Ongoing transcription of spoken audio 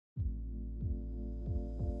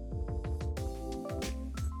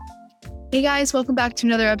Hey guys, welcome back to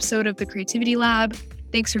another episode of the Creativity Lab.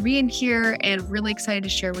 Thanks for being here and really excited to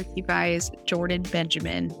share with you guys Jordan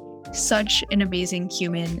Benjamin. Such an amazing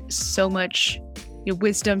human, so much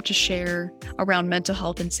wisdom to share around mental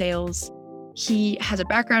health and sales. He has a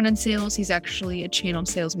background in sales. He's actually a channel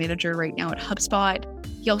sales manager right now at HubSpot.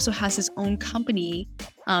 He also has his own company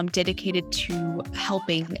dedicated to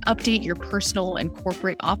helping update your personal and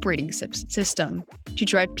corporate operating system to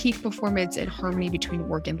drive peak performance and harmony between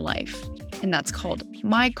work and life. And that's called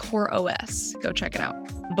My Core OS. Go check it out.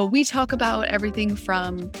 But we talk about everything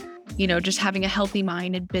from, just having a healthy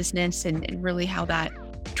mind in business and really how that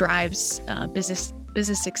drives business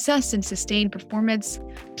success and sustained performance,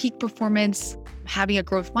 peak performance, having a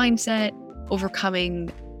growth mindset, overcoming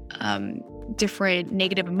different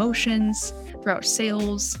negative emotions throughout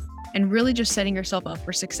sales, and really just setting yourself up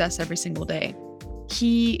for success every single day.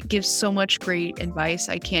 He gives so much great advice.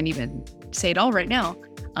 I can't even say it all right now.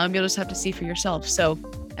 You'll just have to see for yourself. So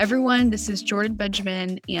everyone, this is Jordan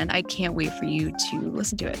Benjamin, and I can't wait for you to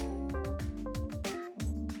listen to it.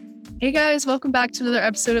 Hey guys, welcome back to another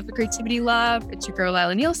episode of the Creativity Lab. It's your girl,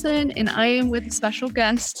 Lila Nielsen, and I am with a special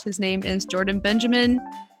guest. His name is Jordan Benjamin,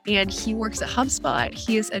 and he works at HubSpot.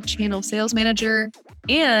 He is a channel sales manager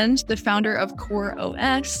and the founder of Core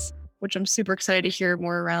OS, which I'm super excited to hear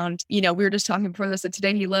more around. We were just talking before this that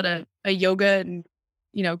today he led a yoga and,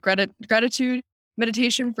 gratitude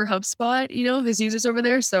meditation for HubSpot, his users over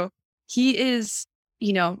there. So he is,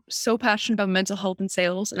 so passionate about mental health and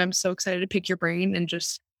sales. And I'm so excited to pick your brain and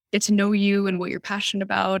just get to know you and what you're passionate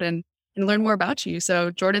about and learn more about you. So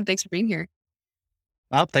Jordan, thanks for being here.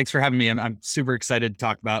 Well, thanks for having me. I'm super excited to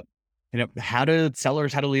talk about, how do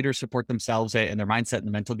leaders support themselves and their mindset and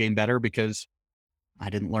the mental game better, because I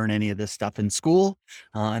didn't learn any of this stuff in school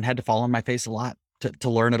and had to fall on my face a lot to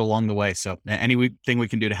learn it along the way. So anything we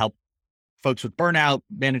can do to help folks with burnout,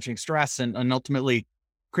 managing stress, and ultimately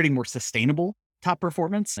creating more sustainable top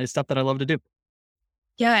performance is stuff that I love to do.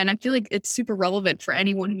 Yeah. And I feel like it's super relevant for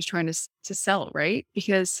anyone who's trying to sell, right?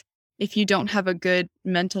 Because if you don't have a good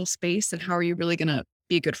mental space, then how are you really going to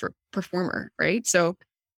be a good performer, right? So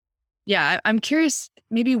yeah, I'm curious,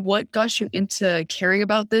 maybe what got you into caring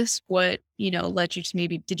about this? What, led you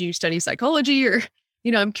to did you study psychology or,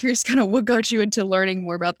 I'm curious kind of what got you into learning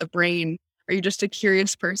more about the brain? Are you just a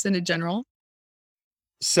curious person in general?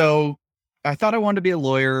 So I thought I wanted to be a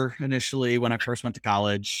lawyer initially when I first went to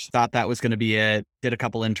college, thought that was going to be it, did a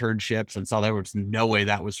couple internships and saw there was no way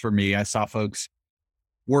that was for me. I saw folks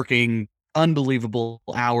working unbelievable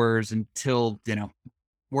hours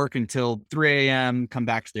work until 3 a.m., come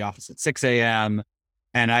back to the office at 6 a.m.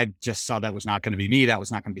 And I just saw that was not going to be me. That was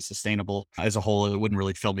not going to be sustainable as a whole. It wouldn't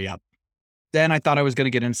really fill me up. Then I thought I was going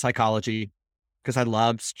to get into psychology because I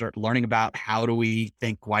loved start learning about how do we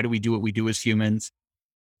think, why do we do what we do as humans?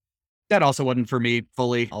 That also wasn't for me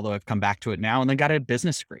fully, although I've come back to it now, and then got a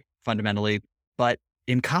business degree fundamentally. But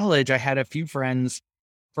in college, I had a few friends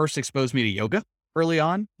first expose me to yoga early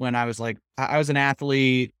on when I was I was an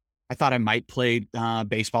athlete. I thought I might play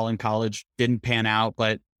baseball in college, didn't pan out,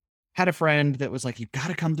 but had a friend that was like, you've got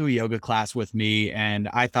to come to a yoga class with me. And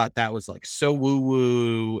I thought that was so woo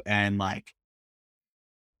woo and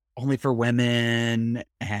only for women.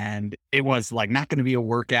 And it was not going to be a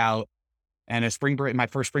workout. And my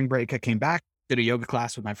first spring break, I came back, did a yoga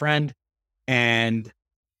class with my friend. And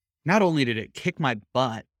not only did it kick my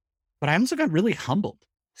butt, but I also got really humbled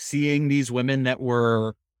seeing these women that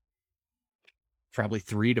were probably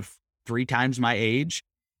 3 times my age,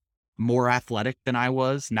 more athletic than I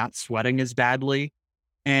was, not sweating as badly.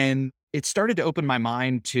 And it started to open my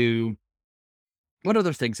mind to what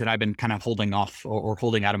other things that I've been kind of holding off or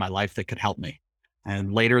holding out of my life that could help me.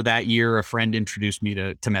 And later that year, a friend introduced me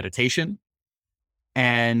to meditation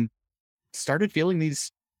and started feeling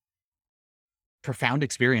these profound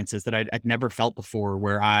experiences that I'd never felt before,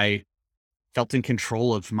 where I felt in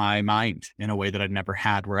control of my mind in a way that I'd never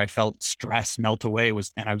had, where I felt stress melt away and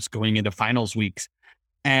I was going into finals weeks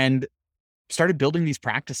and started building these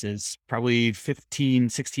practices probably 15,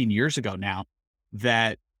 16 years ago now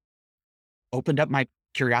that opened up my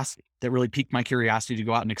curiosity, that really piqued my curiosity to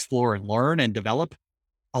go out and explore and learn and develop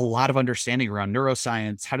a lot of understanding around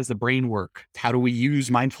neuroscience. How does the brain work? How do we use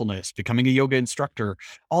mindfulness? Becoming a yoga instructor?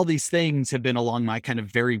 All these things have been along my kind of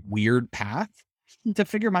very weird path to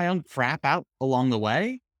figure my own crap out along the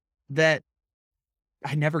way that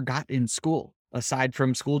I never got in school, aside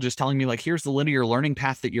from school just telling me here's the linear learning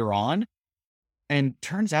path that you're on. And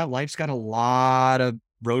turns out life's got a lot of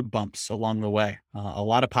road bumps along the way, a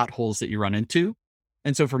lot of potholes that you run into.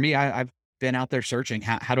 And so for me, I've been out there searching,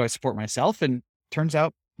 how do I support myself? And turns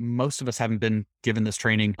out most of us haven't been given this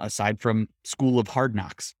training aside from school of hard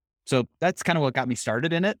knocks. So that's kind of what got me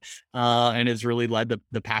started in it, and has really led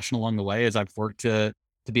the passion along the way as I've worked to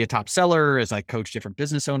be a top seller, as I coach different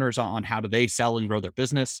business owners on how do they sell and grow their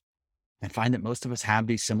business, and find that most of us have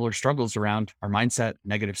these similar struggles around our mindset,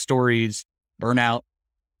 negative stories, burnout,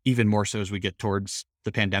 even more so as we get towards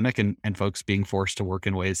the pandemic and folks being forced to work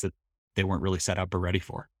in ways that they weren't really set up or ready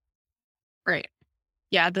for. Right.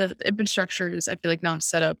 Yeah, the infrastructure is, I feel like, not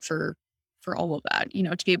set up for all of that,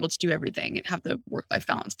 to be able to do everything and have the work-life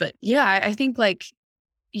balance. But yeah, I think like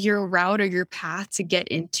your route or your path to get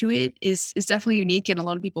into it is definitely unique. And a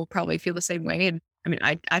lot of people probably feel the same way. And I mean,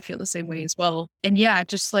 I feel the same way as well. And yeah,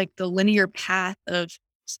 just like the linear path of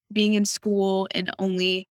being in school and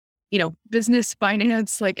only, business,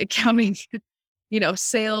 finance, like accounting,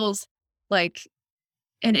 sales, like,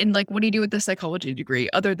 and like, what do you do with the psychology degree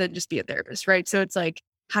other than just be a therapist? Right. So it's like,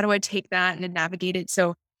 how do I take that and navigate it?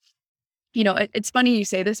 So, it's funny you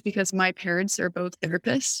say this because my parents are both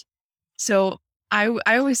therapists. So I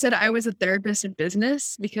always said I was a therapist in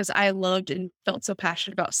business because I loved and felt so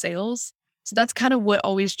passionate about sales. So that's kind of what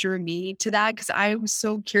always drew me to that because I was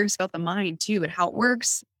so curious about the mind too and how it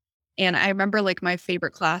works. And I remember like my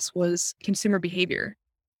favorite class was consumer behavior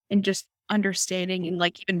and just understanding and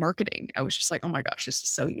like even marketing. I was just like, oh my gosh, this is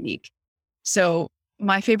so unique. So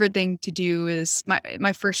my favorite thing to do is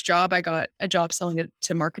my first job, I got a job selling it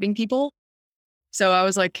to marketing people. So I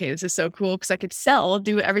was like, okay, this is so cool because I could sell,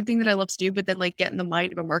 do everything that I love to do, but then like get in the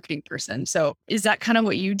mind of a marketing person. So is that kind of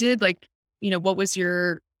what you did? Like, what was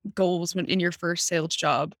your goals when in your first sales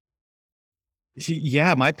job?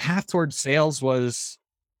 Yeah, my path towards sales was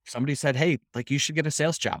somebody said, "Hey, like you should get a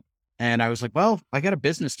sales job." And I was like, "Well, I got a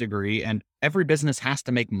business degree and every business has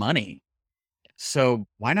to make money. So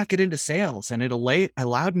why not get into sales?" And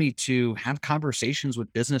allowed me to have conversations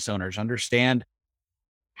with business owners, understand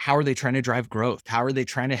how are they trying to drive growth? How are they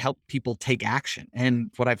trying to help people take action? And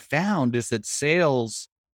what I've found is that sales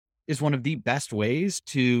is one of the best ways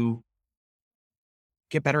to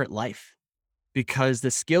get better at life because the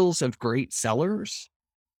skills of great sellers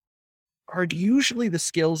are usually the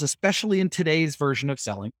skills, especially in today's version of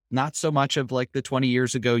selling, not so much of like the 20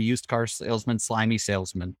 years ago used car salesman, slimy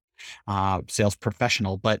salesman, sales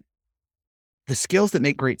professional, but the skills that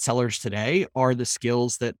make great sellers today are the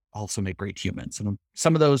skills that also make great humans. And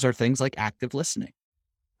some of those are things like active listening,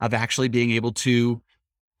 of actually being able to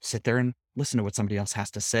sit there and listen to what somebody else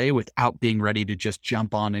has to say without being ready to just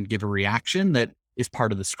jump on and give a reaction that is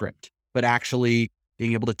part of the script, but actually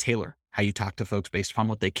being able to tailor how you talk to folks based upon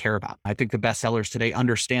what they care about. I think the best sellers today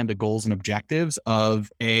understand the goals and objectives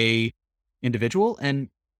of a individual. And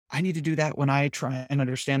I need to do that when I try and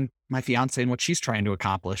understand my fiance and what she's trying to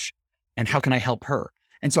accomplish and how can I help her.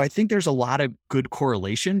 And so I think there's a lot of good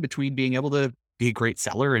correlation between being able to be a great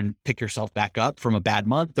seller and pick yourself back up from a bad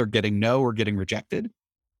month or getting no or getting rejected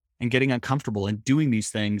and getting uncomfortable and doing these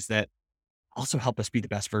things that also help us be the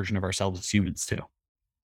best version of ourselves as humans too.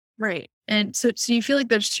 Right. And so you feel like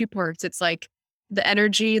there's two parts. It's like the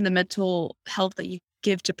energy and the mental health that you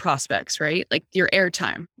give to prospects, right? Like your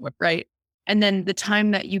airtime, right? And then the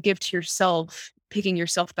time that you give to yourself, picking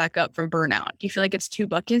yourself back up from burnout. Do you feel like it's two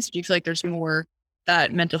buckets? Do you feel like there's more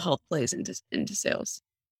that mental health plays into sales?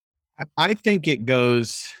 I think it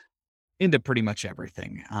goes into pretty much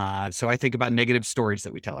everything. So I think about negative stories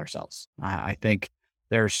that we tell ourselves. I think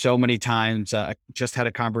there are so many times, I just had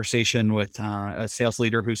a conversation with a sales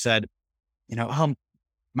leader who said,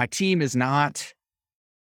 my team is not,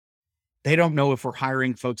 they don't know if we're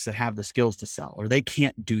hiring folks that have the skills to sell or they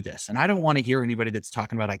can't do this. And I don't want to hear anybody that's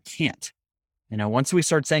talking about I can't. Once we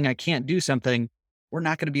start saying I can't do something, we're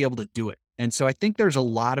not going to be able to do it. And so I think there's a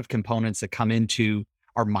lot of components that come into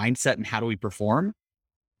our mindset and how do we perform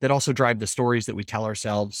that also drive the stories that we tell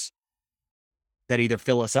ourselves that either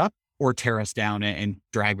fill us up or tear us down and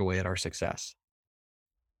drag away at our success.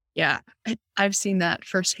 Yeah, I've seen that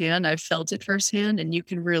firsthand. I've felt it firsthand, and you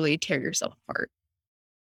can really tear yourself apart.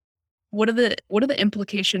 What are the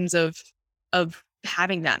implications of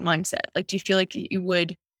having that mindset? Like, do you feel like you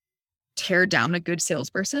would tear down a good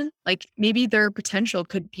salesperson? Like maybe their potential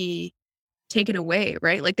could be taken away,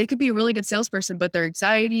 right? Like they could be a really good salesperson, but their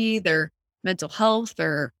anxiety, their mental health,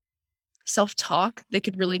 their self-talk, they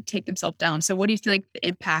could really take themselves down. So what do you feel like the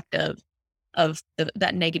impact of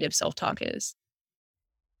that negative self-talk is?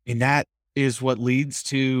 And that is what leads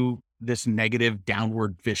to this negative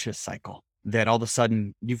downward vicious cycle that all of a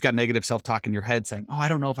sudden you've got negative self-talk in your head saying, oh, I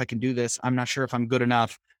don't know if I can do this. I'm not sure if I'm good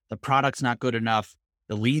enough. The product's not good enough.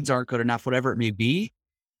 The leads aren't good enough, whatever it may be.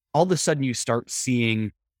 All of a sudden you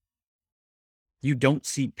don't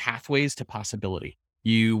see pathways to possibility.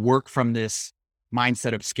 You work from this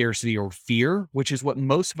mindset of scarcity or fear, which is what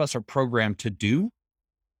most of us are programmed to do.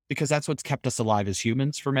 because that's what's kept us alive as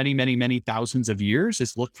humans for many, many, many thousands of years,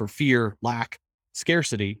 is look for fear, lack,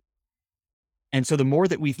 scarcity. And so the more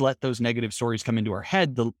that we've let those negative stories come into our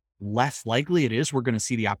head, the less likely it is we're going to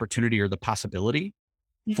see the opportunity or the possibility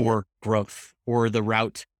Mhm. for growth or the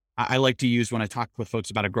route. I like to use when I talk with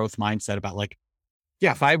folks about a growth mindset about like,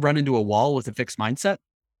 yeah, if I run into a wall with a fixed mindset,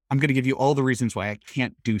 I'm going to give you all the reasons why I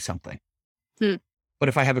can't do something. Hmm. But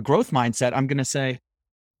if I have a growth mindset, I'm going to say,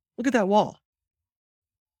 look at that wall.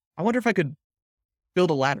 I wonder if I could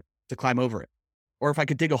build a ladder to climb over it, or if I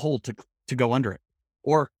could dig a hole to go under it,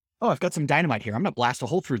 or, oh, I've got some dynamite here. I'm going to blast a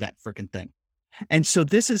hole through that freaking thing. And so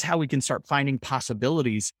this is how we can start finding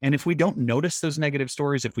possibilities. And if we don't notice those negative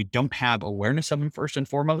stories, if we don't have awareness of them first and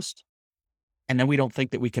foremost, and then we don't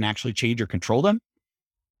think that we can actually change or control them,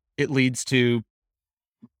 it leads to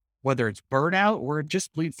whether it's burnout or it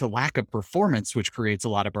just leads to lack of performance, which creates a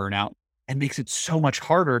lot of burnout and makes it so much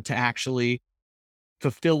harder to actually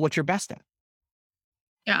fulfill what you're best at.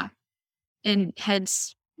 Yeah. And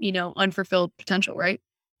hence, unfulfilled potential, right?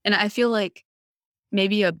 And I feel like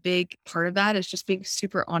maybe a big part of that is just being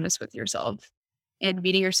super honest with yourself and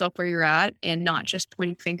meeting yourself where you're at and not just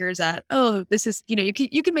pointing fingers at, oh, this is,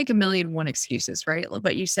 you can make a million and one excuses, right?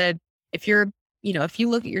 But you said if you're, if you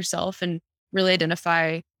look at yourself and really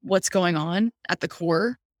identify what's going on at the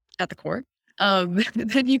core,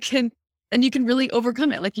 then you can really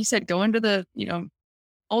overcome it. Like you said, go into the,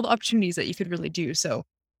 all the opportunities that you could really do. So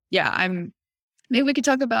yeah, maybe we could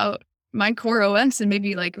talk about my core OS and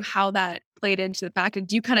maybe like how that played into the fact.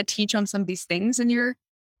 Do you kind of teach on some of these things in your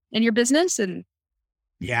business? And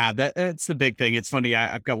Yeah, that's the big thing. It's funny.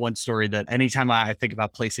 I've got one story that anytime I think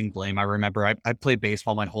about placing blame, I remember I played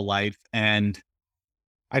baseball my whole life and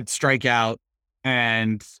I'd strike out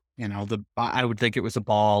and, I would think it was a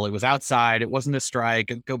ball. It was outside. It wasn't a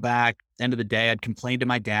strike. I'd go back. End of the day, I'd complain to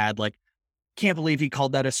my dad, like, can't believe he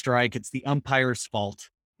called that a strike. It's the umpire's fault.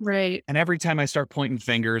 right. And every time I start pointing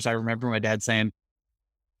fingers, I remember my dad saying,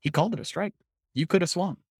 he called it a strike. You could have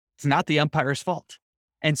swung. It's not the umpire's fault.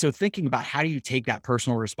 And so thinking about how do you take that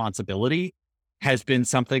personal responsibility has been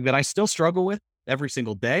something that I still struggle with every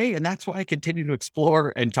single day. And that's why I continue to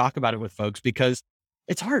explore and talk about it with folks because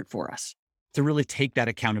it's hard for us to really take that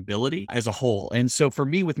accountability as a whole. And so for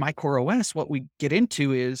me with my core OS, what we get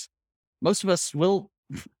into is most of us will,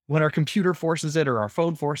 when our computer forces it or our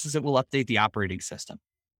phone forces it, will update the operating system.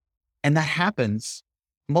 And that happens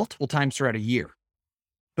multiple times throughout a year.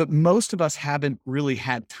 But most of us haven't really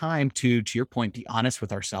had time to your point, be honest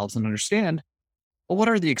with ourselves and understand, well, what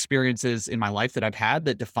are the experiences in my life that I've had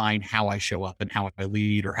that define how I show up and how I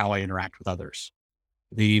lead or how I interact with others?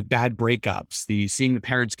 The bad breakups, the seeing the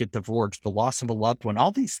parents get divorced, the loss of a loved one,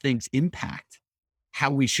 all these things impact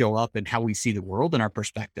how we show up and how we see the world and our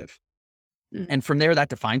perspective. Mm. And from there, that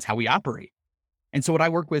defines how we operate. And so what I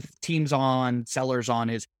work with teams on, sellers on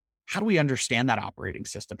is how do we understand that operating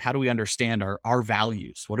system? How do we understand our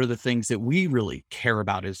values? What are the things that we really care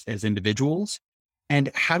about as individuals? And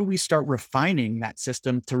how do we start refining that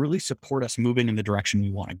system to really support us moving in the direction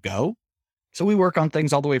we want to go? So we work on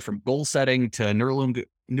things all the way from goal setting to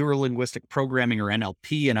neurolinguistic programming or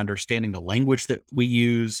NLP and understanding the language that we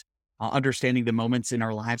use, understanding the moments in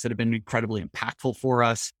our lives that have been incredibly impactful for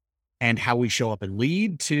us and how we show up and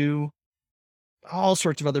lead to all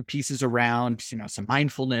sorts of other pieces around, some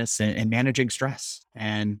mindfulness and managing stress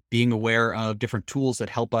and being aware of different tools that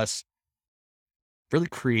help us really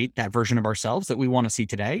create that version of ourselves that we want to see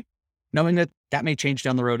today, knowing that that may change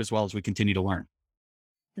down the road as well as we continue to learn.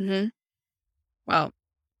 Hmm. Wow.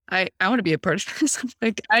 I want to be a part of this.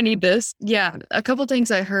 Like, I need this. Yeah. A couple things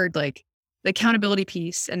I heard, like the accountability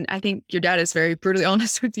piece. And I think your dad is very brutally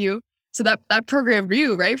honest with you. So that programmed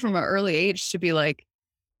you, right, from an early age to be like,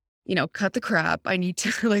 cut the crap. I need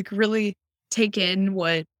to like really take in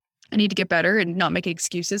what I need to get better and not make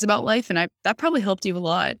excuses about life. And that probably helped you a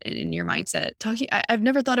lot in your mindset. I've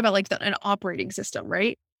never thought about like an operating system,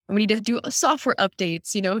 right? And we need to do software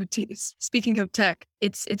updates, speaking of tech,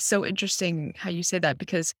 it's so interesting how you say that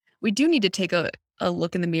because we do need to take a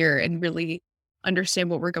look in the mirror and really understand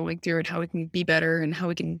what we're going through and how we can be better and how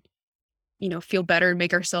we can, feel better and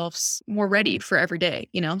make ourselves more ready for every day,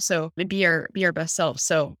 so and be our best selves.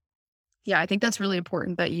 So yeah, I think that's really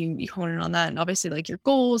important that you hone in on that. And obviously like your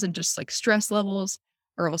goals and just like stress levels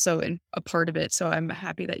are also a part of it. So I'm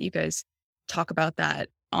happy that you guys talk about that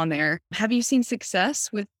on there. Have you seen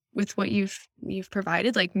success with what you've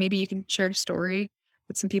provided? Like maybe you can share a story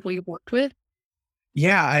with some people you've worked with.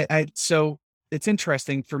 Yeah. So it's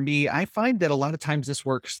interesting for me. I find that a lot of times this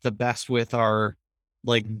works the best with our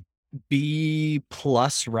like B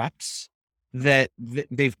plus reps. that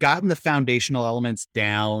they've gotten the foundational elements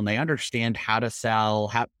down. They understand how to sell,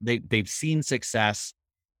 how they've seen success,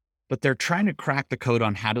 but they're trying to crack the code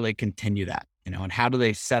on how do they continue that, and how do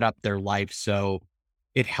they set up their life so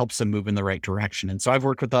it helps them move in the right direction. And so I've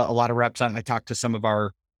worked with a lot of reps. I talked to some of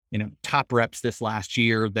our, top reps this last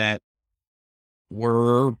year that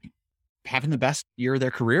were having the best year of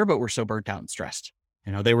their career, but were so burnt out and stressed.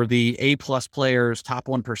 They were the A+ players, top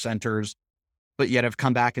 1%ers, but yet have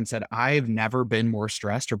come back and said, I've never been more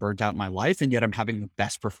stressed or burnt out in my life. And yet I'm having the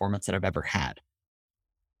best performance that I've ever had.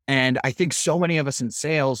 And I think so many of us in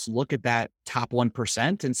sales look at that top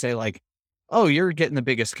 1% and say like, oh, you're getting the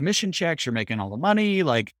biggest commission checks. You're making all the money.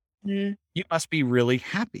 Like Mhm. you must be really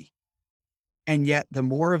happy. And yet the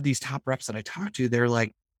more of these top reps that I talk to, they're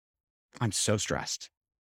like, I'm so stressed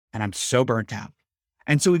and I'm so burnt out.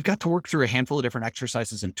 And so we've got to work through a handful of different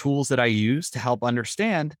exercises and tools that I use to help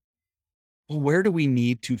understand, well, where do we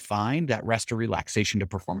need to find that rest or relaxation to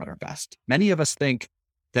perform at our best? Many of us think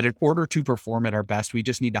that in order to perform at our best, we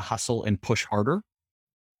just need to hustle and push harder.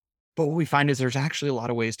 But what we find is there's actually a lot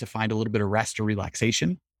of ways to find a little bit of rest or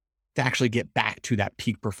relaxation to actually get back to that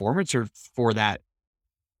peak performance or for that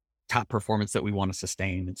top performance that we want to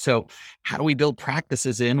sustain. And so how do we build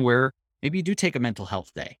practices in where maybe you do take a mental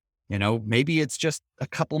health day? Maybe it's just a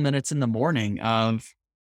couple minutes in the morning of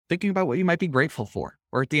thinking about what you might be grateful for,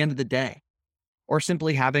 or at the end of the day, or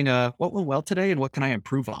simply having a what went well today and what can I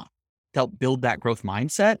improve on to help build that growth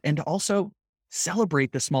mindset and to also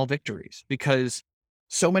celebrate the small victories. Because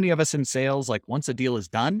so many of us in sales, like once a deal is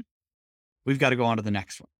done, we've got to go on to the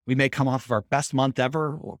next one. We may come off of our best month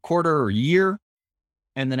ever or quarter or year,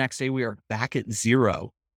 and the next day we are back at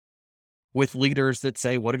zero with leaders that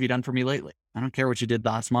say, what have you done for me lately? I don't care what you did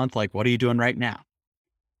last month. Like, what are you doing right now?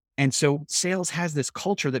 And so sales has this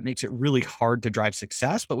culture that makes it really hard to drive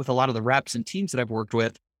success. But with a lot of the reps and teams that I've worked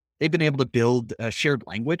with, they've been able to build a shared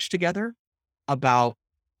language together about,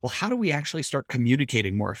 well, how do we actually start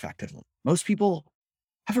communicating more effectively? Most people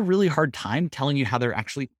have a really hard time telling you how they're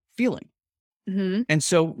actually feeling. Mhm. And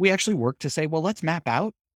so we actually work to say, well, let's map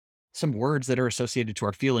out some words that are associated to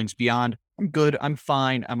our feelings beyond I'm good, I'm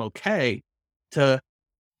fine, I'm okay, to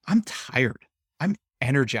I'm tired, I'm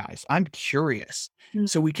energized, I'm curious. Mm.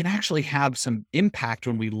 So we can actually have some impact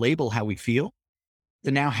when we label how we feel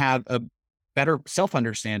to now have a better self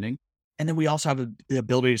understanding. And then we also have the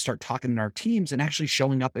ability to start talking in our teams and actually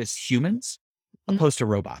showing up as humans Mm. opposed to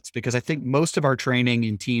robots. Because I think most of our training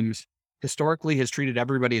in teams historically has treated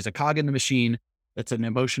everybody as a cog in the machine that's an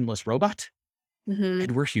emotionless robot. Mhm.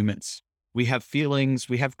 And we're humans. We have feelings,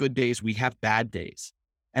 we have good days, we have bad days.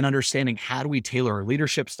 And understanding how do we tailor our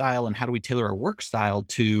leadership style and how do we tailor our work style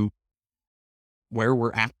to where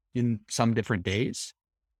we're at in some different days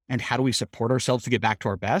and how do we support ourselves to get back to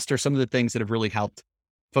our best are some of the things that have really helped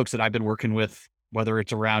folks that I've been working with, whether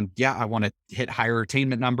it's around, I want to hit higher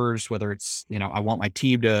attainment numbers, whether it's, I want my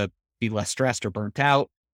team to be less stressed or burnt out,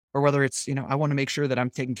 or whether it's, I want to make sure that I'm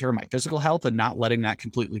taking care of my physical health and not letting that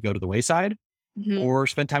completely go to the wayside Mhm. or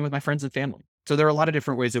spend time with my friends and family. So there are a lot of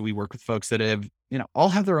different ways that we work with folks that have, all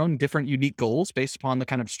have their own different unique goals based upon the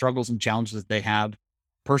kind of struggles and challenges that they have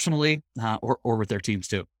personally or with their teams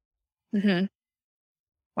too. Mhm.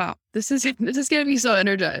 Wow, this is this is gonna be so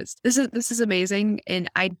energized. This is amazing, and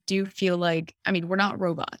I do feel like, I mean, we're not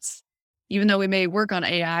robots. Even though we may work on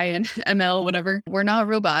AI and ML, whatever, we're not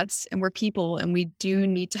robots, and we're people, and we do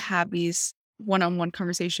need to have these one-on-one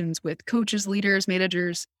conversations with coaches, leaders,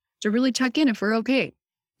 managers to really check in if we're okay.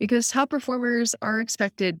 Because top performers are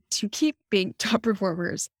expected to keep being top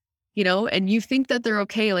performers, and you think that they're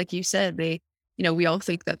okay, like you said, we all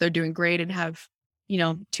think that they're doing great and have,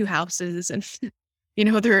 two houses and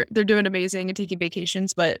they're doing amazing and taking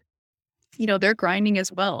vacations, but they're grinding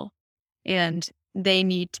as well. And they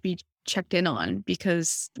need to be checked in on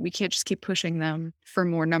because we can't just keep pushing them for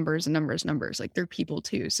more numbers and numbers, numbers. Like they're people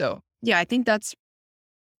too. So yeah, I think that's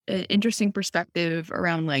an interesting perspective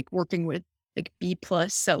around like working with like B+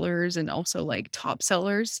 sellers and also like top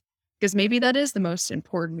sellers. Because maybe that is the most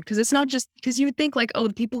important because it's not just because you would think like, oh,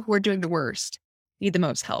 the people who are doing the worst need the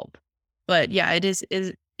most help. But yeah, it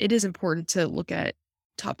is important to look at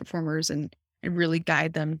top performers and really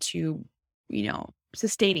guide them to,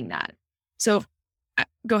 sustaining that. So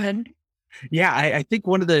go ahead. Yeah, I think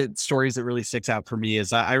one of the stories that really sticks out for me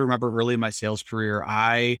is I remember early in my sales career,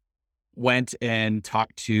 I went and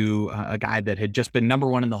talked to a guy that had just been number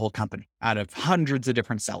one in the whole company out of hundreds of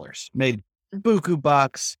different sellers, made buku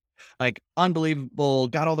bucks, like unbelievable,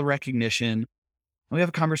 got all the recognition. And we have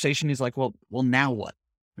a conversation. He's like, well, now what?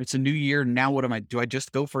 It's a new year. Now what am I? Do I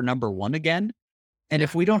just go for number one again? And Yeah.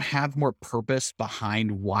 if we don't have more purpose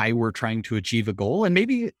behind why we're trying to achieve a goal, and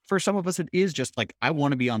maybe for some of us, it is just like, I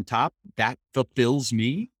want to be on top, that fulfills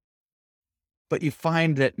me. But you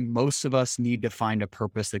find that most of us need to find a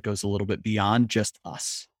purpose that goes a little bit beyond just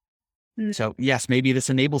us. Mm. So, yes, maybe this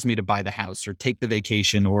enables me to buy the house or take the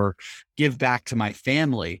vacation or give back to my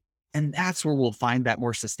family. And that's where we'll find that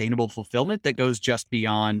more sustainable fulfillment that goes just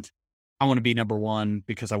beyond, I want to be number one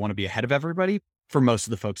because I want to be ahead of everybody for most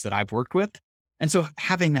of the folks that I've worked with. And so,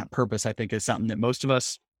 having that purpose, I think, is something that most of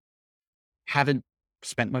us haven't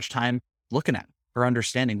spent much time looking at or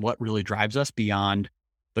understanding what really drives us beyond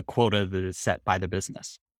the quota that is set by the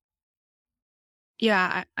business.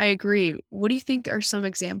 Yeah, I agree. What do you think are some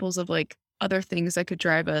examples of like other things that could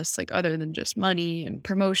drive us, like other than just money and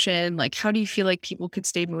promotion? Like, how do you feel like people could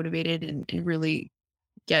stay motivated and really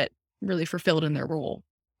get really fulfilled in their role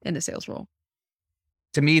in the sales role?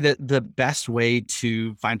 To me, the best way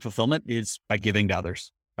to find fulfillment is by giving to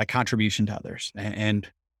others, by contribution to others. And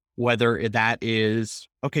whether that is,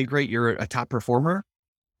 okay, great, you're a top performer.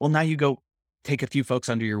 Well, now you go take a few folks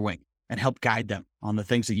under your wing and help guide them on the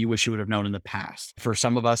things that you wish you would have known in the past. For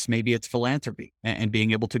some of us, maybe it's philanthropy and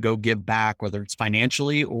being able to go give back, whether it's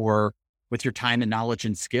financially or with your time and knowledge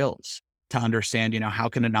and skills to understand, how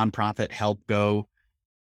can a nonprofit help go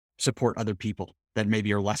support other people that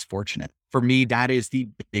maybe are less fortunate. For me, that is the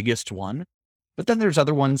biggest one. But then there's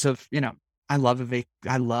other ones of, I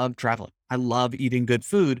love traveling. I love eating good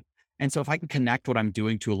food. And so if I can connect what I'm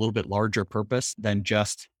doing to a little bit larger purpose than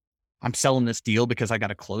just I'm selling this deal because I got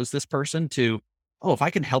to close this person to, oh, if I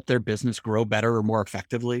can help their business grow better or more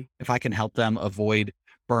effectively, if I can help them avoid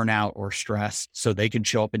burnout or stress so they can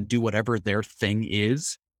show up and do whatever their thing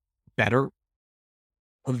is better,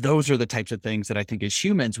 those are the types of things that I think as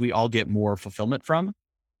humans, we all get more fulfillment from,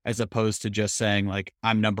 as opposed to just saying like,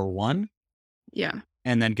 I'm number one Yeah.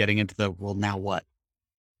 and then getting into the, well, now what?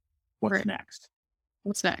 What's Right. next?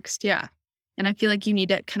 What's next? Yeah. And I feel like you need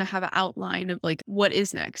to kind of have an outline of like what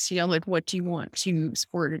is next, like what do you want to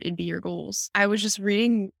support and be your goals. I was just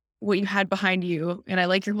reading what you had behind you and I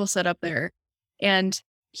like your whole setup there. And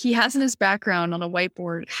he has in his background on a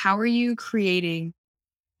whiteboard, how are you creating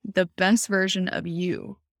the best version of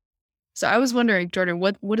you? So I was wondering, Jordan,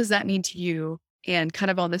 what does that mean to you? And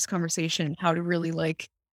kind of on this conversation, how to really like,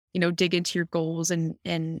 dig into your goals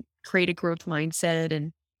and create a growth mindset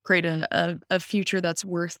and create a future that's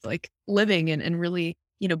worth like living and really,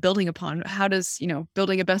 building upon. How does,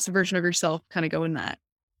 building a best version of yourself kind of go in that?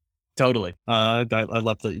 Totally. I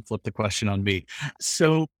love that you flipped the question on me.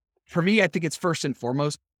 So for me, I think it's first and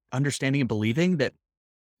foremost understanding and believing that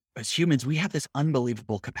as humans, we have this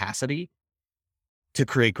unbelievable capacity to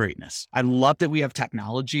create greatness. I love that we have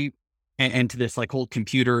technology and to this like whole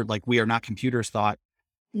computer, like we are not computers thought.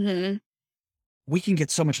 Hmm. We can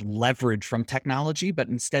get so much leverage from technology, but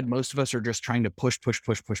instead, most of us are just trying to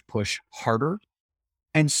push harder.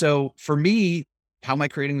 And so for me, how am I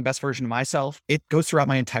creating the best version of myself? It goes throughout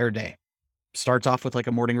my entire day. Starts off with like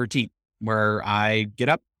a morning routine where I get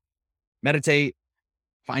up, meditate,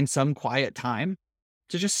 find some quiet time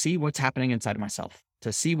to just see what's happening inside of myself,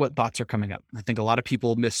 to see what thoughts are coming up. I think a lot of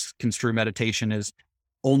people misconstrue meditation as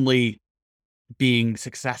only being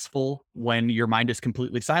successful when your mind is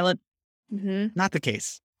completely silent. Hmm. Not the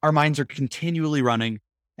case. Our minds are continually running.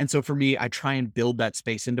 And so for me, I try and build that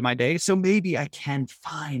space into my day. So maybe I can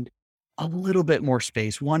find a little bit more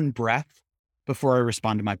space, one breath before I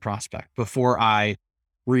respond to my prospect, before I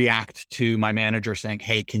react to my manager saying,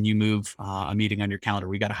 hey, can you move a meeting on your calendar?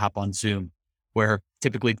 We got to hop on Zoom, where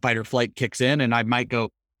typically fight or flight kicks in and I might go,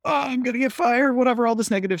 oh, I'm going to get fired, whatever all this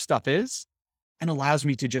negative stuff is, and allows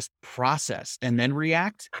me to just process and then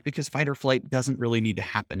react because fight or flight doesn't really need to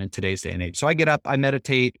happen in today's day and age. So I get up, I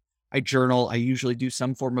meditate, I journal, I usually do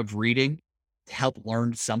some form of reading to help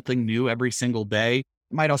learn something new every single day.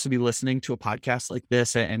 I might also be listening to a podcast like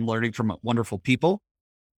this and learning from wonderful people.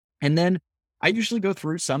 And then I usually go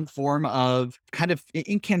through some form of kind of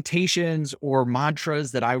incantations or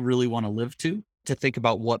mantras that I really want to live to think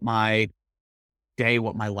about what my day,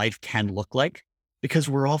 what my life can look like, because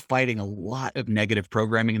we're all fighting a lot of negative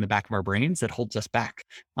programming in the back of our brains that holds us back.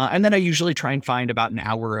 And then I usually try and find about an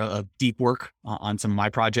hour of deep work on some of my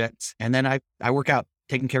projects. And then I work out,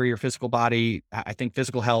 taking care of your physical body. I think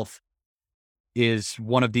physical health is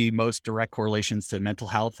one of the most direct correlations to mental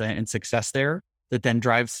health and success there that then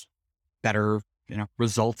drives better,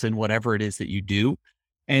 results in whatever it is that you do.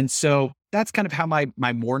 And so that's kind of how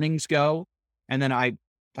my mornings go. And then I've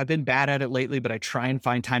been bad at it lately, but I try and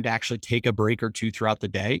find time to actually take a break or two throughout the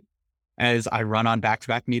day as I run on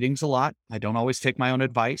back-to-back meetings a lot. I don't always take my own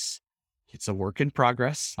advice. it's a work in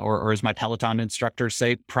progress, or as my Peloton instructors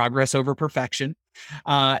say, progress over perfection.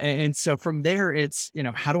 And so from there, it's,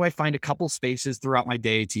 how do I find a couple spaces throughout my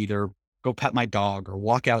day to either go pet my dog or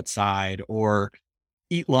walk outside or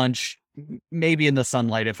eat lunch, maybe in the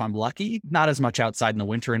sunlight if I'm lucky, not as much outside in the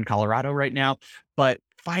winter in Colorado right now, but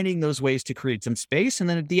finding those ways to create some space. And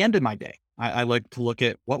then at the end of my day, I like to look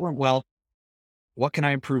at what went well, what can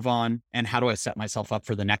I improve on, and how do I set myself up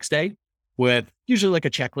for the next day with usually like a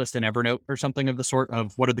checklist in Evernote or something of the sort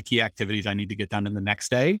of what are the key activities I need to get done in the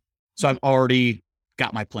next day. So I've already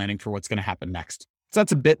got my planning for what's going to happen next. So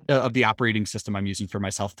that's a bit of the operating system I'm using for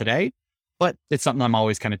myself today, but it's something I'm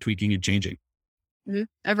always kind of tweaking and changing.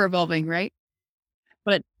 Ever evolving, right?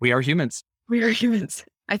 But we are humans. We are humans.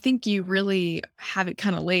 I think you really have it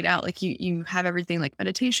kind of laid out. Like you have everything like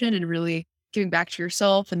meditation and really giving back to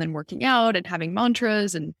yourself, and then working out and having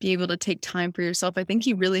mantras and be able to take time for yourself. I think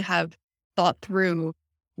you really have thought through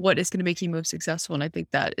what is going to make you most successful. And I think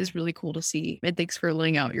that is really cool to see. And thanks for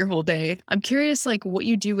laying out your whole day. I'm curious, like what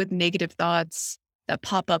you do with negative thoughts that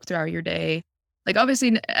pop up throughout your day. Like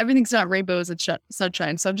obviously everything's not rainbows and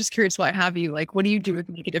sunshine. So I'm just curious why I have you, like, what do you do with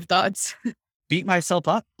negative thoughts? Beat myself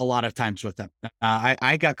up a lot of times with them.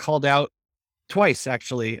 I got called out twice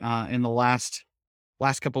actually in the last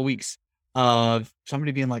couple of weeks of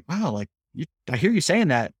somebody being like, wow, like I hear you saying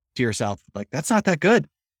that to yourself. Like, that's not that good.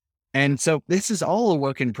 And so this is all a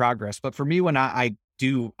work in progress. But for me, when I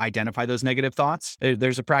do identify those negative thoughts,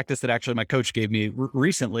 there's a practice that actually my coach gave me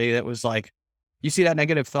recently that was like, you see that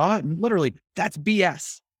negative thought? And literally, that's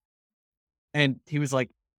BS. And he was like,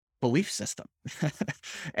 belief system.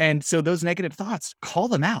 And so those negative thoughts, call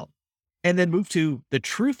them out and then move to the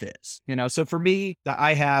truth is, so for me,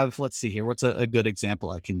 I have, let's see here. What's a good example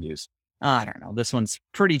I can use? I don't know. This one's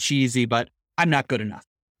pretty cheesy, but I'm not good enough.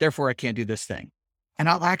 Therefore, I can't do this thing. And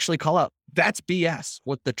I'll actually call out, that's BS.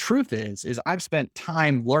 What the truth is I've spent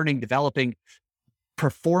time learning, developing,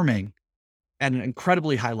 performing at an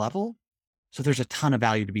incredibly high level. So there's a ton of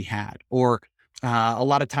value to be had. Or a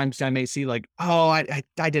lot of times I may see like, oh,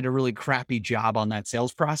 I did a really crappy job on that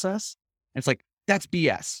sales process. And it's like, that's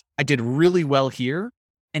BS. I did really well here.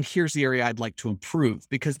 And here's the area I'd like to improve,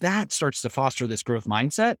 because that starts to foster this growth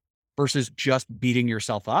mindset versus just beating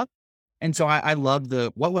yourself up. And so I love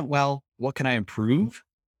the what went well, what can I improve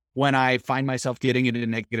when I find myself getting into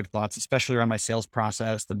negative thoughts, especially around my sales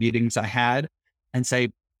process, the meetings I had, and say,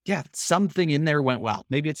 yeah, something in there went well.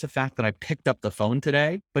 Maybe it's the fact that I picked up the phone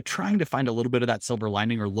today, but trying to find a little bit of that silver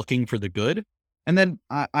lining or looking for the good. And then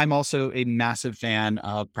I'm also a massive fan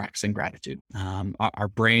of practicing gratitude. Our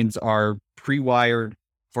brains are pre-wired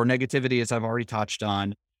for negativity, as I've already touched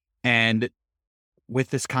on. And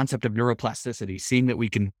with this concept of neuroplasticity, seeing that we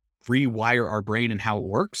can rewire our brain and how it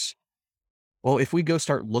works. Well, if we go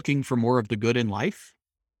start looking for more of the good in life,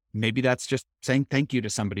 maybe that's just saying thank you to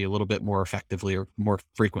somebody a little bit more effectively or more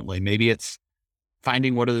frequently. Maybe it's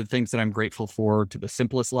finding what are the things that I'm grateful for to the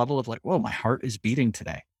simplest level of like, whoa, my heart is beating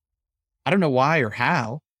today. I don't know why or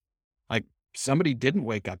how. Like, somebody didn't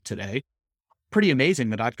wake up today. Pretty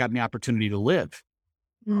amazing that I've gotten the opportunity to live.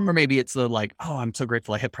 Or maybe it's the like, oh, I'm so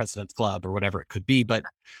grateful I hit President's Club or whatever it could be. But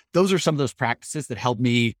those are some of those practices that help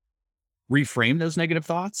me reframe those negative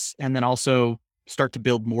thoughts and then also start to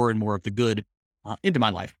build more and more of the good into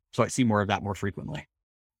my life. So I see more of that more frequently.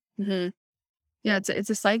 Mm-hmm. Yeah, it's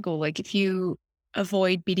a cycle. Like if you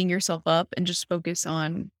avoid beating yourself up and just focus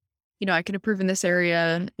on, I can improve in this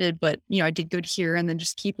area, but I did good here, and then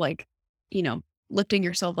just keep like, lifting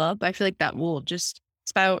yourself up. I feel like that will just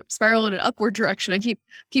spiral in an upward direction. I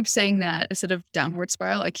keep saying that instead of downward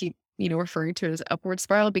spiral. I keep referring to it as upward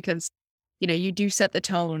spiral because you do set the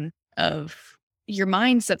tone of your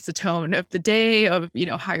mind, sets the tone of the day, of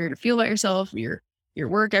how you're gonna feel about yourself, your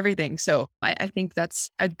work, everything. So I think that's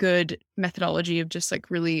a good methodology of just like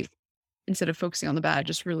really, instead of focusing on the bad,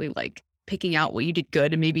 just really like picking out what you did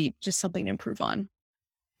good and maybe just something to improve on.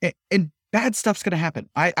 And bad stuff's going to happen.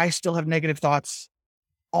 I still have negative thoughts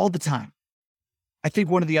all the time. I think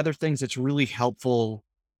one of the other things that's really helpful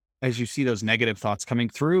as you see those negative thoughts coming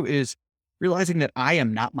through is realizing that I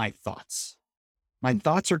am not my thoughts. My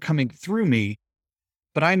thoughts are coming through me,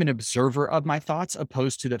 but I'm an observer of my thoughts,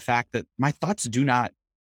 opposed to the fact that my thoughts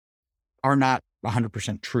are not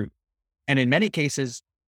 100% true. And in many cases,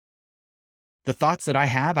 the thoughts that I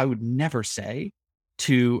have, I would never say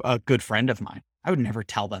to a good friend of mine. I would never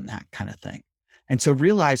tell them that kind of thing. And so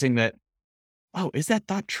realizing that, oh, is that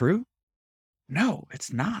thought true? No,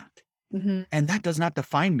 it's not. Mm-hmm. And that does not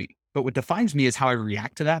define me. But what defines me is how I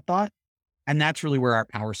react to that thought. And that's really where our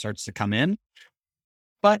power starts to come in.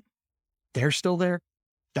 But they're still there.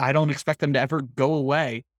 I don't expect them to ever go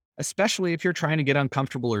away. especially if you're trying to get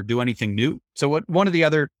uncomfortable or do anything new. So one of the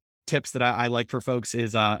other tips that I like for folks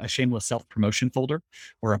is a shameless self-promotion folder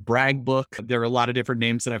or a brag book. There are a lot of different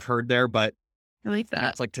names that I've heard there, but I like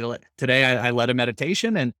that. it's like today I led a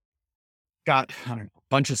meditation and got, I don't know, a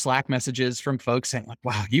bunch of Slack messages from folks saying like,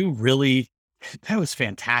 wow, that was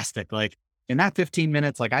fantastic. Like in that 15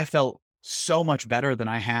 minutes, like I felt so much better than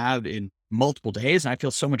I have in multiple days. And I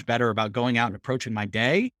feel so much better about going out and approaching my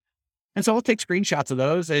day. And so I'll take screenshots of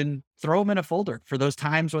those and throw them in a folder for those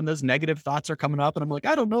times when those negative thoughts are coming up. And I'm like,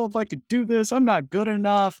 I don't know if I could do this. I'm not good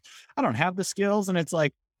enough. I don't have the skills. And it's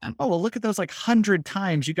like, oh, well, look at those like 100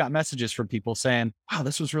 times you got messages from people saying, wow,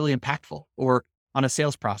 this was really impactful, or on a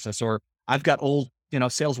sales process, or I've got old,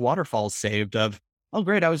 sales waterfalls saved of, oh,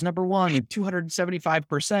 great. I was number one in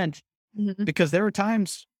 275%, Mhm. because there were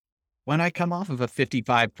times when I come off of a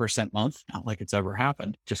 55% month, not like it's ever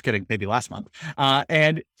happened, just kidding, maybe last month.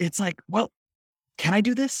 And it's like, well, can I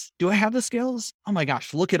do this? Do I have the skills? Oh my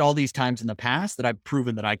gosh, look at all these times in the past that I've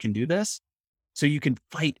proven that I can do this. So you can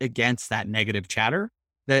fight against that negative chatter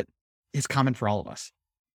that is common for all of us.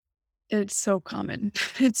 It's so common.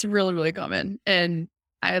 It's really, really common. And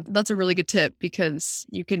that's a really good tip because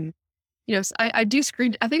you can, I do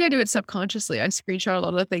I think I do it subconsciously. I screenshot a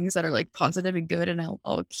lot of the things that are like positive and good and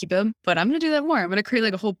I'll keep them, but I'm going to do that more. I'm going to create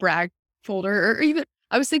like a whole brag folder, or even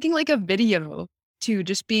I was thinking like a video to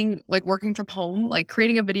just being like working from home, like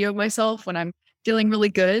creating a video of myself when I'm feeling really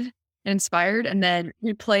good and inspired, and then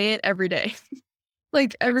replay it every day.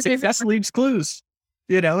 Like every day. Success leaves clues.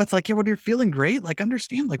 It's like, yeah, when you're feeling great, like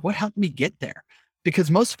understand like what helped me get there, because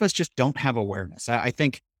most of us just don't have awareness. I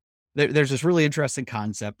think there's this really interesting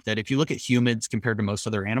concept that if you look at humans compared to most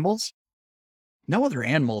other animals, no other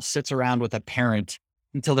animal sits around with a parent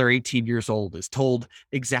until they're 18 years old, is told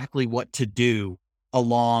exactly what to do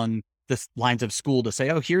along the lines of school to say,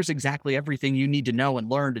 oh, here's exactly everything you need to know and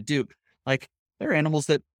learn to do. Like they're animals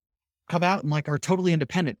that come out and like are totally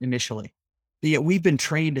independent initially. But yet we've been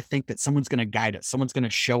trained to think that someone's going to guide us, someone's going to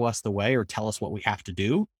show us the way or tell us what we have to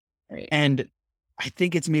do. Right. And I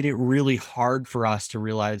think it's made it really hard for us to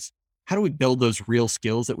realize, how do we build those real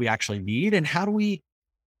skills that we actually need? And how do we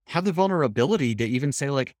have the vulnerability to even say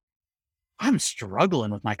like, I'm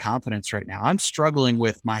struggling with my confidence right now. I'm struggling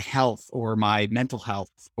with my health or my mental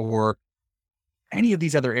health or any of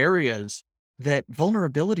these other areas. That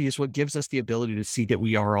vulnerability is what gives us the ability to see that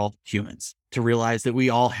we are all humans, to realize that we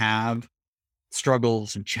all have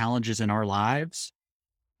struggles and challenges in our lives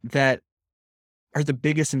that are the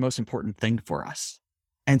biggest and most important thing for us.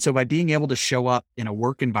 And so by being able to show up in a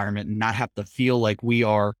work environment and not have to feel like we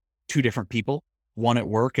are two different people, one at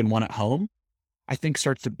work and one at home, I think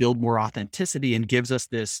starts to build more authenticity and gives us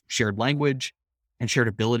this shared language and shared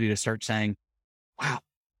ability to start saying, wow,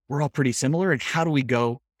 we're all pretty similar. And how do we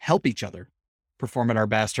go help each other perform at our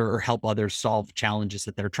best, or help others solve challenges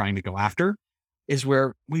that they're trying to go after, is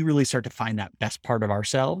where we really start to find that best part of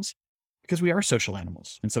ourselves, because we are social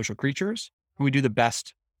animals and social creatures. And we do the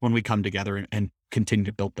best when we come together and continue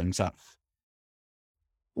to build things up.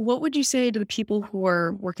 What would you say to the people who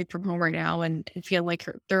are working from home right now and feel like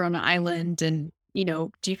they're on an island, and,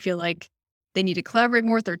 do you feel like they need to collaborate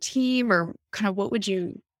more with their team, or kind of what would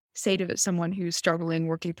you say to someone who's struggling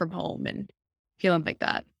working from home and feeling like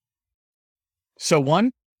that? So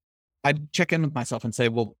one, I'd check in with myself and say,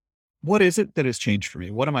 well, what is it that has changed for me?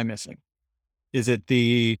 What am I missing? Is it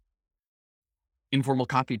the informal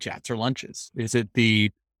coffee chats or lunches? Is it the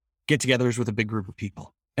get-togethers with a big group of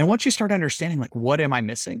people? And once you start understanding, like, what am I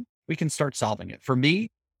missing? We can start solving it. For me,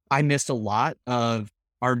 I missed a lot of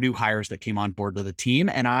our new hires that came on board to the team,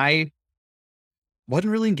 and I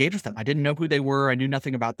wasn't really engaged with them. I didn't know who they were. I knew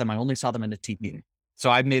nothing about them. I only saw them in a team meeting. So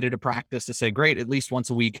I've made it a practice to say, great, at least once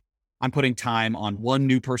a week, I'm putting time on one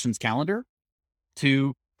new person's calendar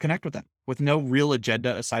to connect with them with no real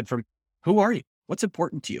agenda aside from, who are you? What's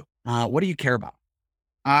important to you? What do you care about?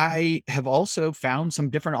 I have also found some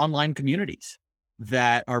different online communities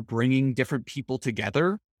that are bringing different people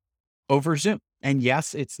together over Zoom. And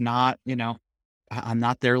yes, it's not, I'm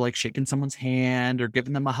not there like shaking someone's hand or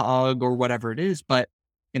giving them a hug or whatever it is. But,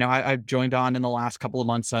 I've joined on in the last couple of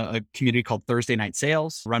months a community called Thursday Night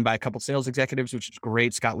Sales, run by a couple sales executives, which is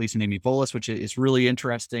great. Scott Leese and Amy Volas, which is really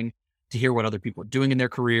interesting to hear what other people are doing in their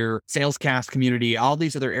career. Salescast community, all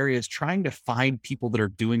these other areas, trying to find people that are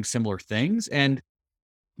doing similar things. And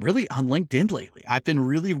really on LinkedIn lately, I've been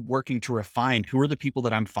really working to refine who are the people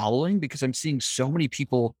that I'm following, because I'm seeing so many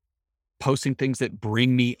people posting things that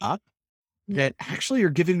bring me up that actually are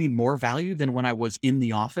giving me more value than when I was in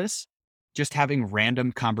the office, just having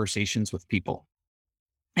random conversations with people.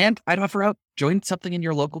 And I'd offer out, join something in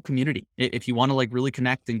your local community. If you want to like really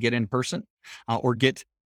connect and get in person or get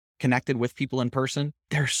connected with people in person.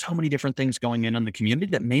 There are so many different things going in the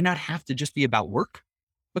community that may not have to just be about work,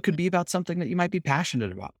 but could be about something that you might be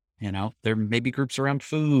passionate about. There may be groups around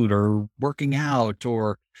food or working out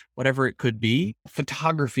or whatever it could be,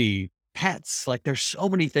 photography, pets. Like there's so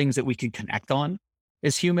many things that we can connect on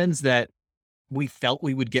as humans that we felt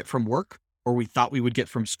we would get from work or we thought we would get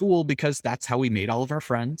from school because that's how we made all of our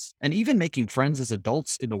friends. And even making friends as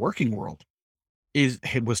adults in the working world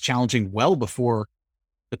it was challenging well before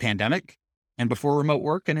the pandemic and before remote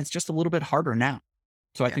work. And it's just a little bit harder now.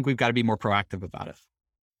 So I think we've got to be more proactive about it.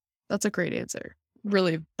 That's a great answer.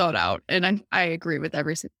 Really thought out. And I agree with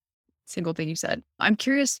every single thing you said. I'm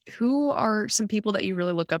curious, who are some people that you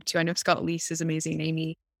really look up to? I know Scott Leese is amazing,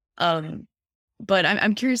 Amy. But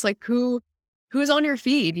I'm curious, like who's on your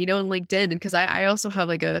feed, in LinkedIn? Because I also have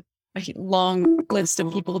like a long list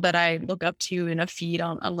of people that I look up to in a feed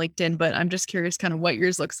on LinkedIn, but I'm just curious kind of what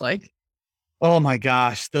yours looks like. Oh my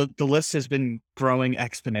gosh. The list has been growing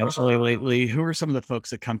exponentially lately. Who are some of the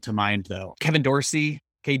folks that come to mind though? Kevin Dorsey,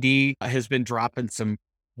 KD, has been dropping some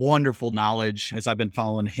wonderful knowledge as I've been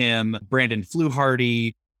following him. Brandon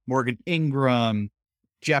Fluharty, Morgan Ingram,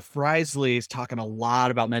 Jeff Risley is talking a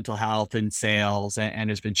lot about mental health in sales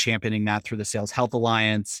and has been championing that through the Sales Health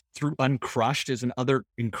Alliance. Through Uncrushed is another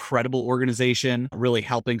incredible organization, really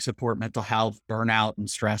helping support mental health, burnout, and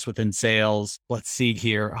stress within sales. Let's see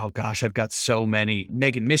here. Oh gosh, I've got so many.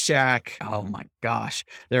 Megan Mishak. Oh my gosh.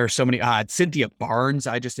 There are so many. Cynthia Barnes.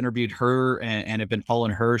 I just interviewed her and have been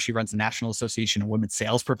following her. She runs the National Association of Women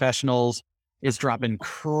Sales Professionals. Is dropping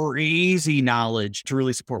crazy knowledge to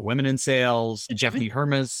really support women in sales. Jeffrey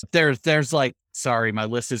Hermes. There's like, sorry, my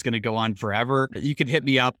list is going to go on forever. You can hit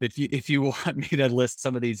me up if you want me to list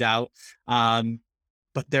some of these out.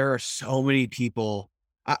 But there are so many people.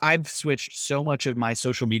 I've switched so much of my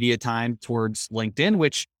social media time towards LinkedIn,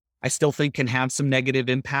 which I still think can have some negative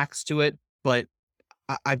impacts to it. But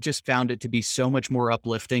I've just found it to be so much more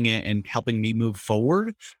uplifting and helping me move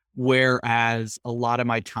forward. Whereas a lot of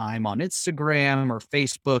my time on Instagram or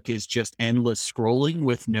Facebook is just endless scrolling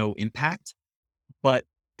with no impact. But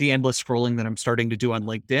the endless scrolling that I'm starting to do on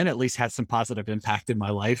LinkedIn at least has some positive impact in my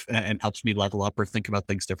life and helps me level up or think about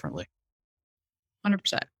things differently.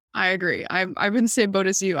 100%. I agree. I've been the same boat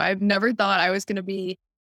as you. I've never thought I was going to be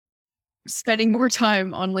spending more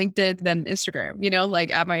time on LinkedIn than Instagram,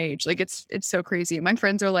 like at my age. Like it's so crazy. My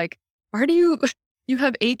friends are like, why do you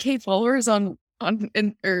have 8K followers on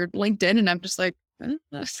LinkedIn? And I'm just like,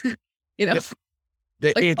 Yep.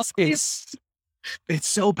 like, it's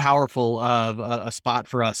so powerful of a spot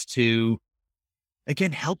for us to,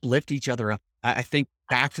 again, help lift each other up. I think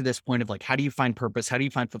back to this point of like, how do you find purpose? How do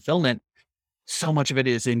you find fulfillment? So much of it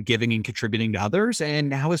is in giving and contributing to others. And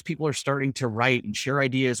now as people are starting to write and share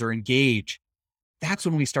ideas or engage, that's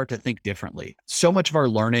when we start to think differently. So much of our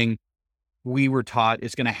learning we were taught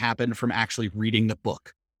is going to happen from actually reading the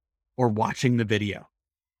book or watching the video.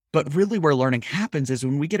 But really where learning happens is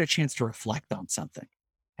when we get a chance to reflect on something.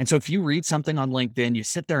 And so if you read something on LinkedIn, you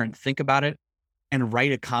sit there and think about it and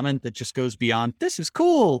write a comment that just goes beyond, this is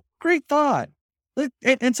cool, great thought.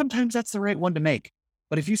 And sometimes that's the right one to make.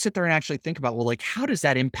 But if you sit there and actually think about, well, like, how does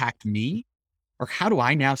that impact me? Or how do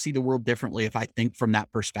I now see the world differently if I think from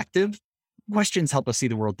that perspective? Questions help us see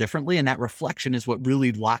the world differently. And that reflection is what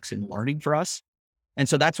really locks in learning for us. And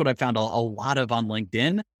so that's what I found a lot of on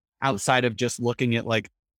LinkedIn, outside of just looking at like,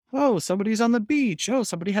 oh, somebody's on the beach. Oh,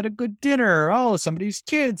 somebody had a good dinner. Oh, somebody's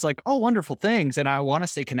kids, like all wonderful things. And I want to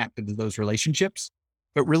stay connected to those relationships,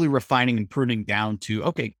 but really refining and pruning down to,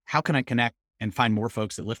 okay, how can I connect and find more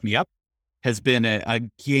folks that lift me up has been a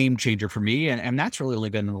game changer for me. And that's really only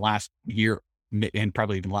been in the last year and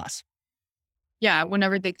probably even less. Yeah. When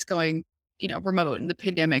everything's going, remote and the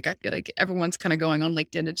pandemic, I feel like everyone's kind of going on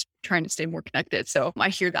LinkedIn and trying to stay more connected. So I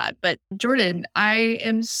hear that. But Jordan, I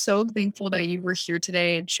am so thankful that you were here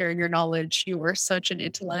today and sharing your knowledge. You are such an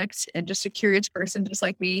intellect and just a curious person, just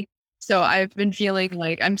like me. So I've been feeling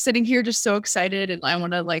like I'm sitting here just so excited and I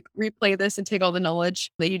want to like replay this and take all the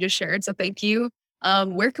knowledge that you just shared. So thank you.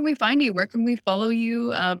 Where can we find you? Where can we follow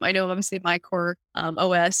you? I know obviously my core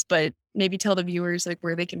OS, but maybe tell the viewers like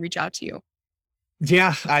where they can reach out to you.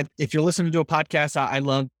 Yeah. If you're listening to a podcast, I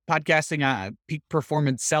love podcasting, Peak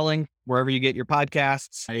Performance Selling, wherever you get your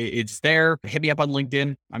podcasts. It's there. Hit me up on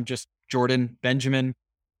LinkedIn. I'm just Jordan Benjamin.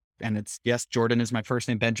 And yes, Jordan is my first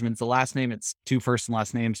name. Benjamin's the last name. It's two first and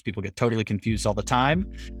last names. People get totally confused all the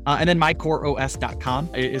time. And then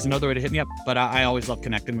mycoreos.com is another way to hit me up. But I always love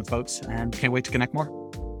connecting with folks and can't wait to connect more.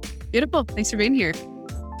 Beautiful. Thanks for being here.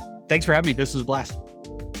 Thanks for having me. This was a blast.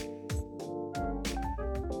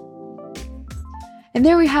 And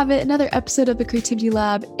there we have it, another episode of the Creativity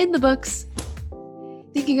Lab in the books.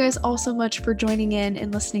 Thank you guys all so much for joining in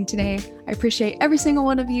and listening today. I appreciate every single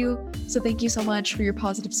one of you. So thank you so much for your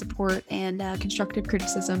positive support and constructive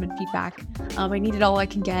criticism and feedback. I need it all I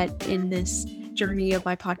can get in this journey of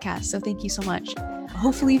my podcast. So thank you so much.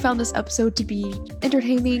 Hopefully you found this episode to be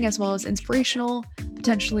entertaining as well as inspirational,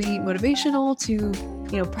 potentially motivational to,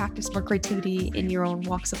 practice more creativity in your own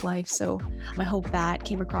walks of life. So I hope that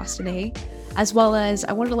came across today. As well as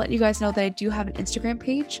I wanted to let you guys know that I do have an Instagram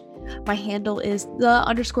page. My handle is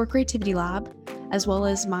 _creativity lab, as well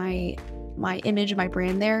as my image, my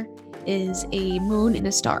brand there is a moon and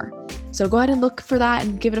a star. So go ahead and look for that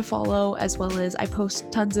and give it a follow, as well as I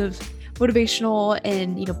post tons of motivational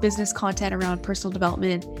and, business content around personal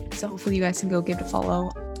development. So hopefully you guys can go give it a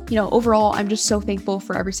follow. Overall, I'm just so thankful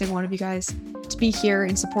for every single one of you guys to be here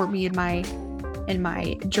and support me in my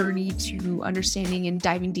journey to understanding and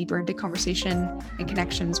diving deeper into conversation and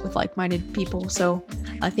connections with like-minded people. So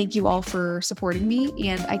thank you all for supporting me,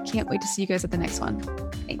 and I can't wait to see you guys at the next one.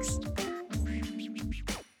 Thanks.